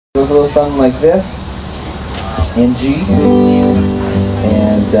a little something like this in G.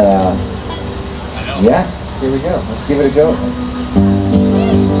 And yeah, here we go. Let's give it a go.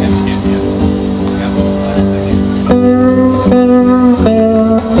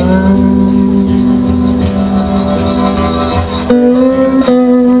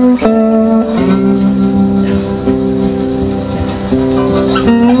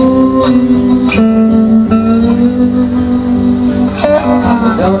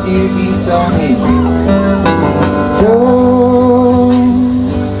 Don't you be so mean. Don't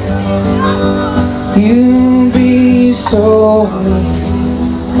you be so mean.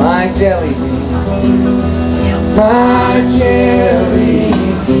 My jellybean, my jellybean,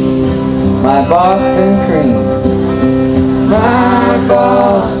 my Boston cream, my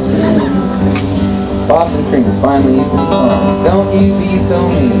Boston cream. Boston cream is finally used in the song. Don't you be so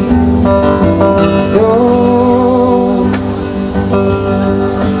mean. Don't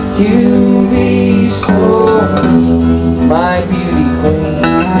you be so mean. My beauty queen,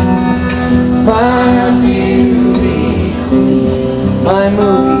 my beauty queen, my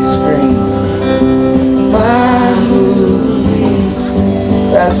movie screen, my movie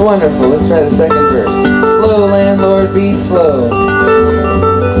screen. That's wonderful. Let's try the second verse. Slow, landlord, be slow.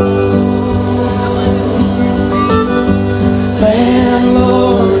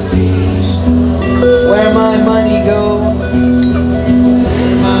 Landlord, be slow. Where my money go?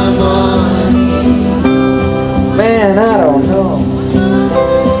 Where my money? Man, I don't know.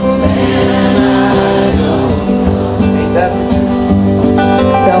 Man, I don't know. Ain't that?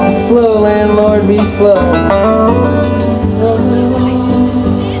 Tell me slow, landlord, be slow. Slow.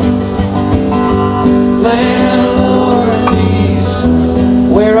 Landlord, be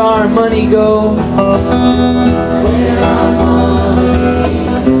slow. Where our money go? Where our money?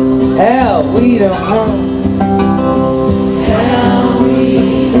 Hell, we don't know. Hell, we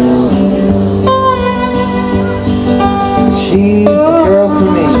don't know. She's the girl for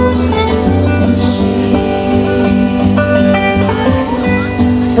me. She's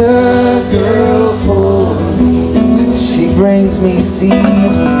the girl for me. She brings me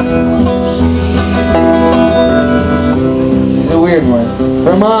seeds. She's a weird one.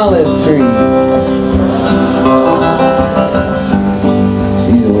 From olive tree.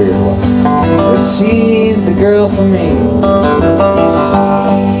 She's a weird one. But she's the girl for me.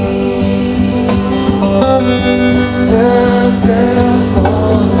 The girl for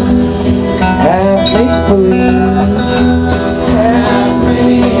me. Half make believe, half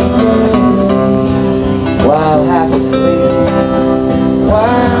make believe, while half asleep,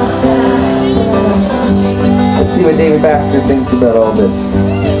 while half asleep. Let's see what David Baxter thinks about all this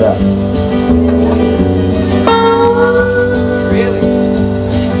stuff. Really?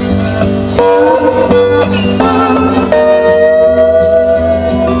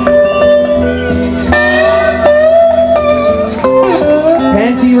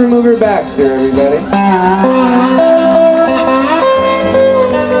 Panty remover Baxter, everybody.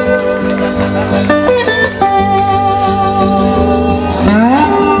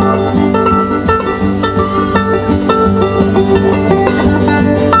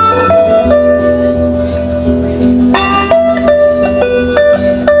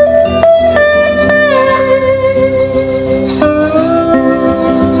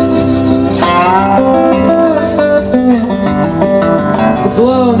 So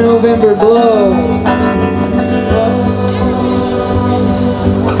blow, November, blow.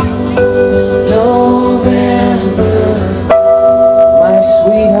 November, my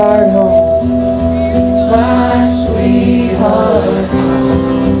sweetheart home, my sweetheart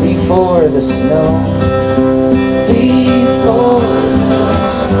home. Before the snow, before the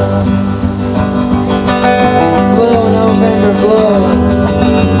snow. Blow, November, blow.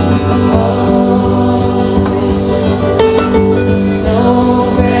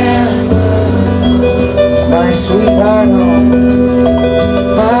 My sweetheart home,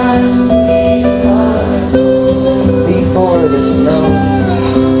 my sweetheart, before the snow,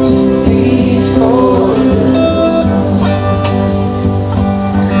 before the snow.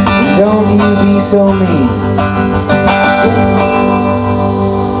 Don't you be so mean. Don't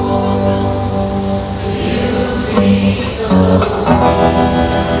you be so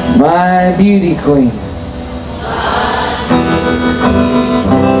mean. My beauty queen.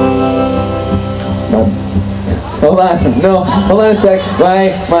 Hold on, no, hold on a sec.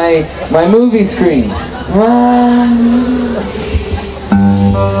 My movie screen.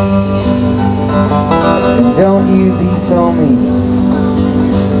 Don't you be so mean.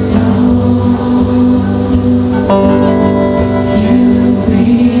 You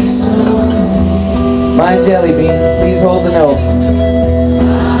be so mean. My jellybean, please hold the note.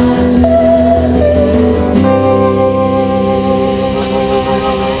 My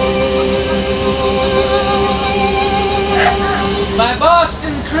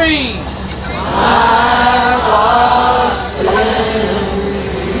free. I was set.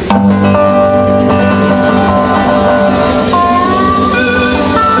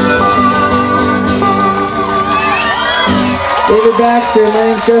 David Baxter, my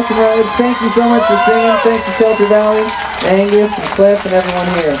name's Justin Rutledge. Thank you so much for singing. Thanks to Shelter Valley, Angus, and Cliff, and everyone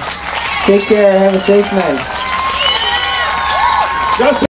here. Take care. Have a safe night.